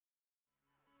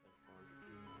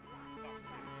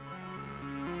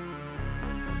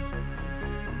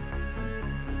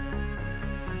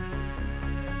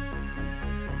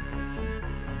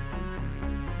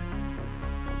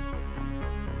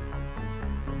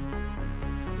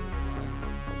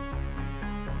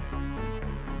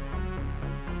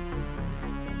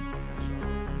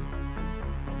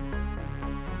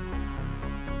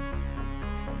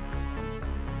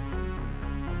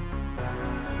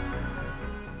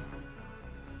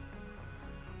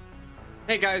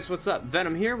Hey guys, what's up?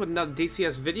 Venom here with another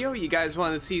DCS video. You guys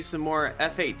want to see some more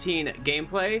F18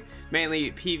 gameplay,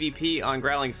 mainly PvP on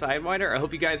Growling Sidewinder. I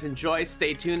hope you guys enjoy.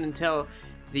 Stay tuned until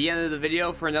the end of the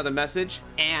video for another message.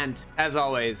 And, as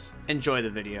always, enjoy the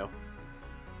video.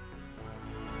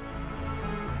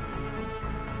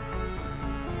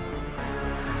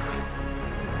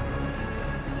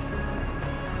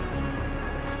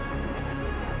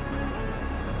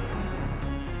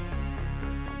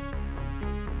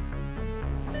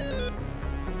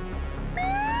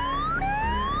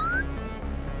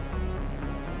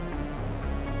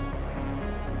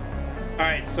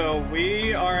 Alright, so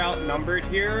we are outnumbered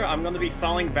here. I'm going to be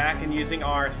falling back and using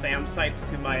our SAM sights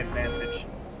to my advantage.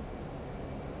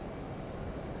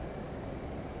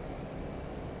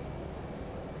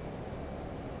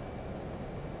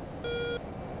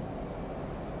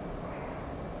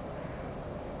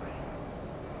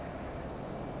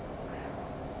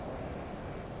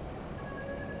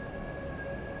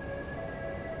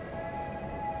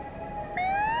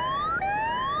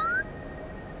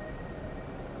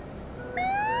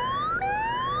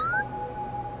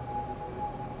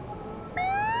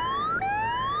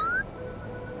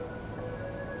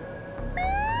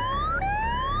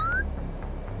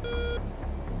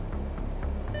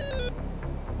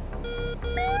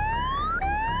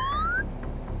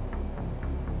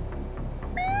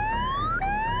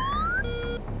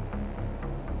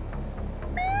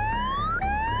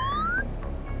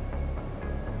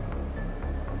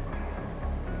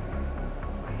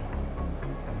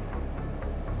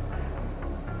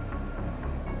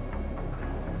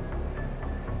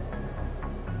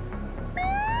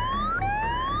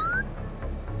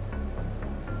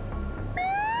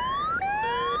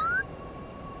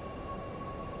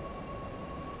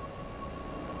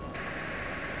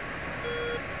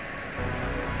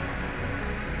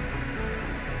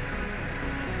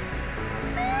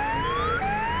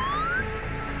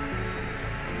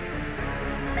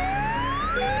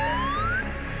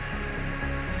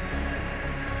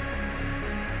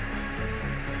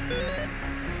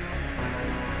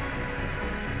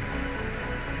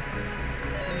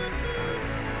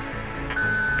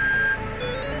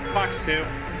 Box 2.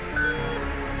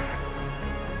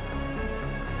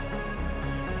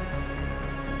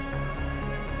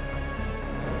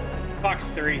 Box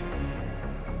 3.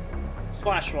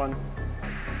 Splash 1.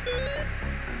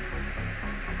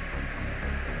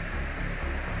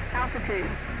 Altitude.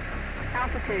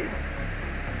 Altitude.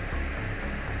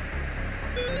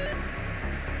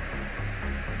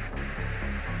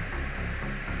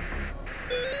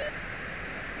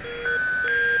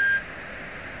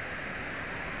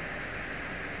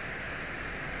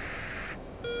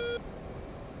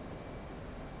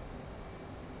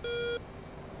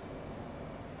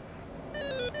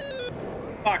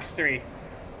 Box 3.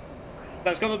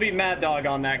 That's gonna be Mad Dog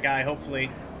on that guy, hopefully.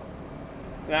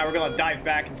 Now we're gonna dive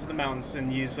back into the mountains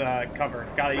and use cover.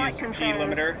 Gotta use G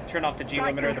limiter. Turn off the G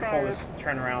limiter to pull this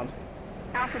turn around.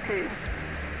 Altitude.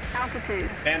 Altitude.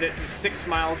 Bandit is 6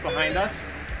 miles behind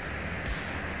us.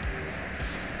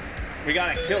 We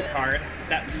got a kill card.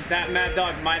 That Mad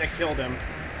Dog might have killed him.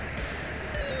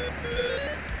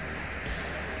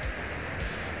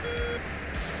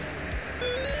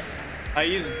 I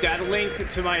used data link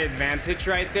to my advantage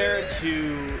right there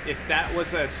to, if that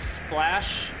was a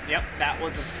splash, yep, that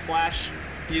was a splash.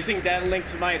 Using data link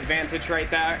to my advantage right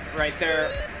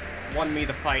there won me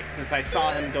the fight since I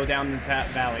saw him go down into that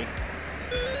valley.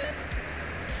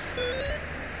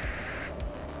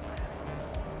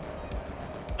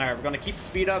 Alright, we're gonna keep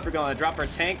speed up, we're gonna drop our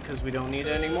tank because we don't need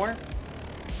it anymore.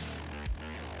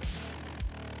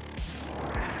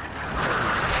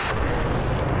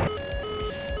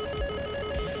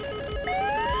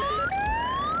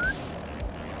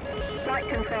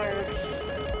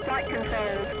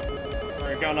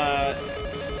 We're gonna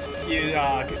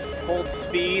hold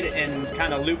speed and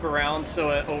kind of loop around so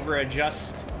it over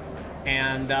adjusts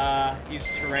and use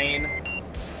terrain,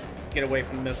 get away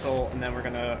from the missile, and then we're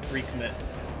gonna recommit.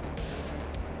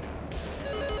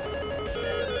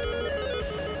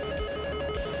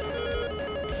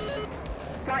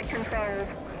 Flight control.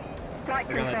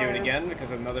 We're gonna do it again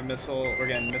because another missile, we're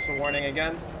getting missile warning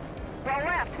again. Roll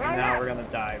left, roll And now left. we're gonna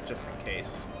dive just in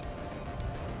case.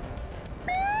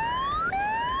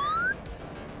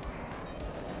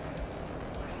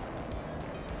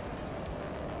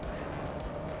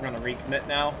 We're gonna recommit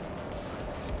now.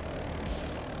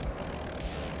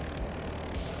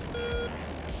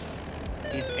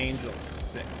 He's Angel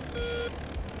 6.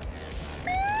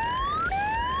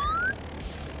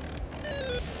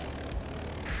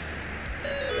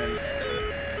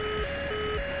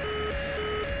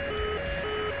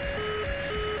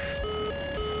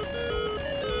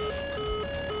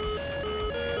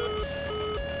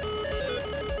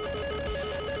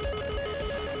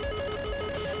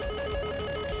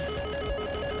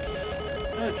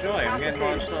 Oh joy, I'm getting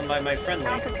launched on by my friendly.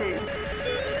 Altitude.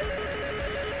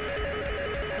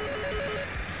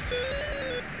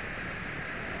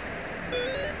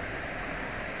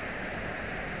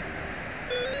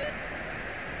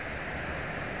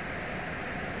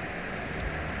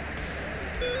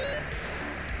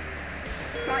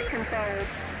 Flight controls.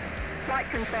 Flight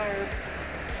controls.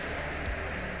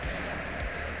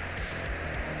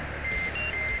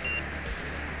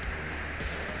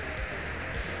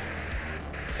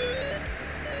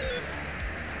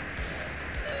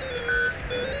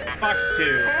 Fox 2.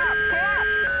 Pull up, pull up.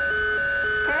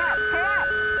 Pull up, pull up.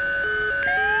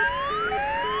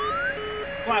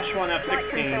 Flash 1 Flight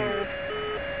F18. controls.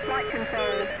 Flight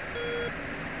controls.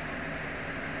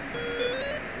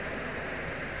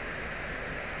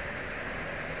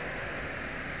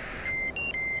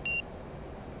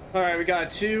 Alright, we got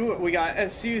two. We got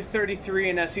SU-33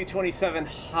 and SU-27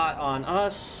 hot on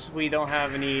us. We don't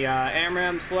have any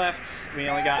AMRAAMs left. We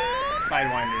only got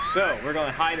Sidewinders. So, we're going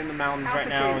to hide in the mountains right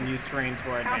now and use terrain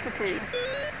to our advantage. Altitude.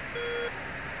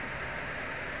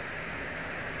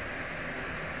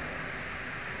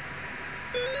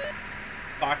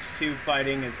 Fox 2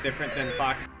 fighting is different than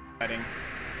Fox fighting.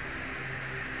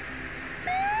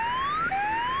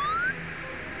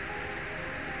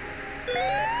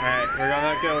 Alright, we're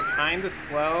gonna go kinda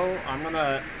slow. I'm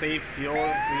gonna save fuel.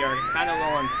 We are kinda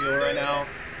low on fuel right now.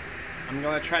 I'm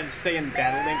gonna try to stay in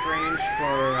data link range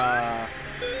for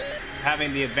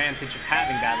having the advantage of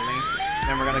having data link.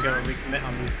 Then we're gonna go recommit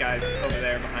on these guys over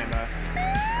there behind us.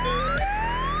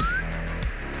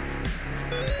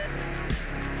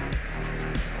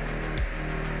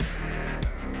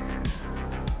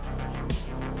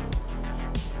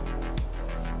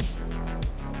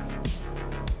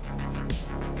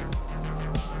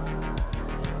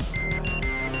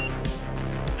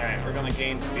 We're gonna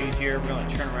gain speed here. We're gonna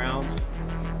turn around.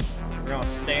 We're gonna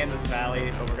stay in this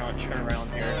valley, but we're gonna turn around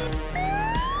here.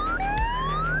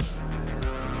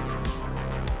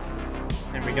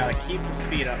 And we gotta keep the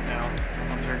speed up now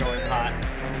once we're going hot.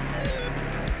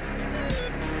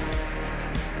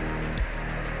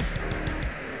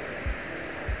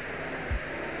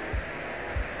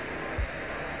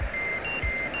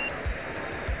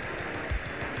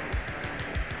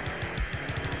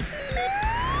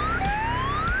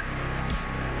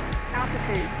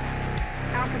 Altitude.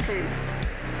 Altitude.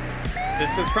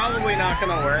 This is probably not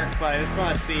gonna work, but I just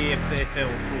want to see if it'll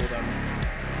fool them.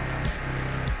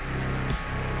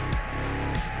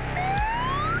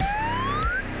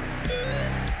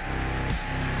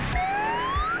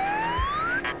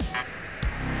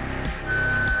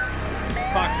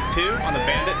 Fox 2 on the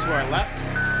bandit to our left.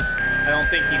 I don't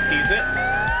think he sees it.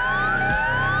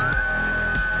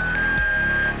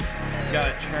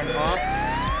 Gotta turn off.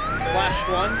 Flash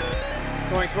 1,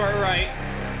 going to our right.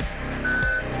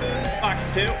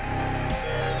 Fox 2.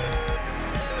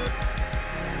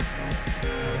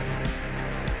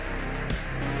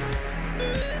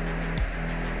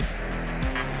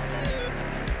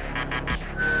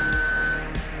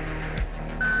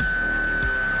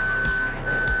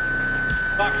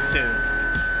 Fox 2.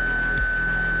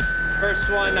 First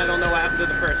one, I don't know what happened to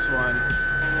the first one.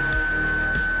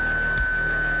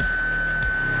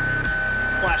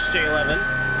 Flash J11.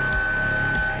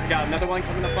 We got another one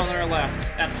coming up on our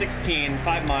left. F18,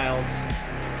 5 miles.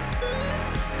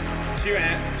 Two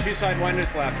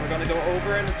Sidewinders left. We're gonna go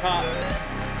over in the top.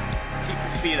 Keep the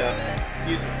speed up.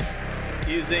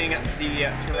 Using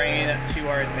the terrain to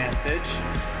our advantage.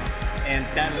 And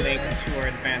data link to our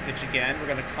advantage again. We're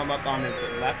gonna come up on his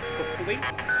left, hopefully.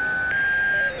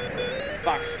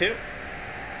 Fox 2.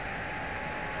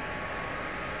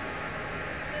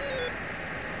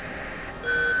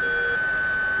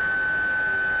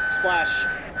 Splash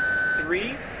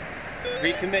 3,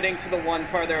 recommitting to the one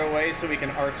farther away so we can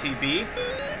RTB,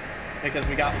 because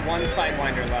we got one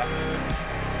Sidewinder left.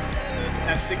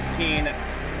 F18,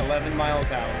 11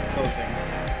 miles out, closing.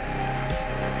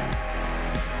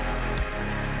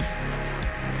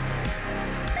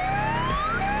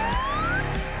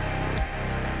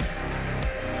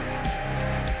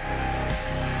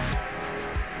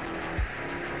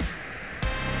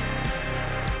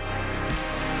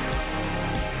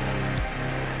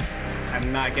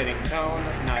 I'm not getting tone,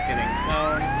 not getting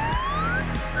tone.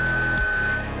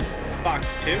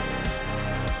 Fox 2.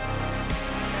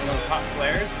 Little pop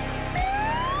flares.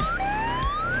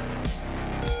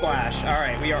 Splash.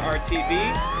 Alright, we are RTB.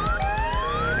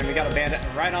 And we got a bandit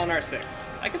right on our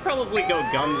 6. I could probably go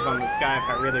guns on this guy if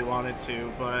I really wanted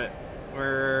to, but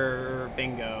we're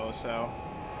bingo, so.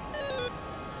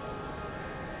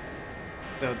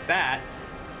 So that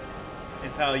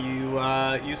is how you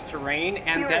use terrain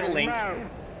and data link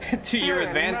to your Oh,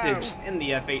 advantage no. in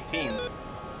the F18.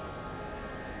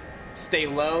 Stay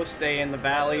low, stay in the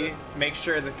valley, make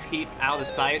sure to keep out of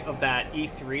sight of that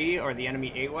E3 or the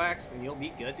enemy AWACS, and you'll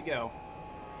be good to go.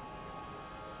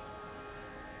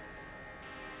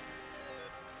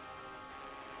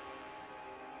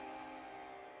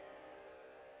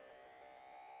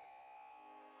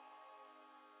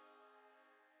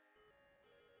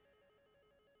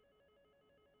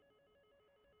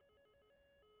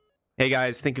 Hey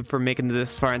guys, thank you for making it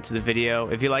this far into the video.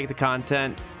 If you like the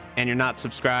content and you're not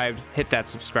subscribed, hit that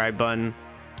subscribe button,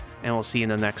 and we'll see you in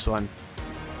the next one.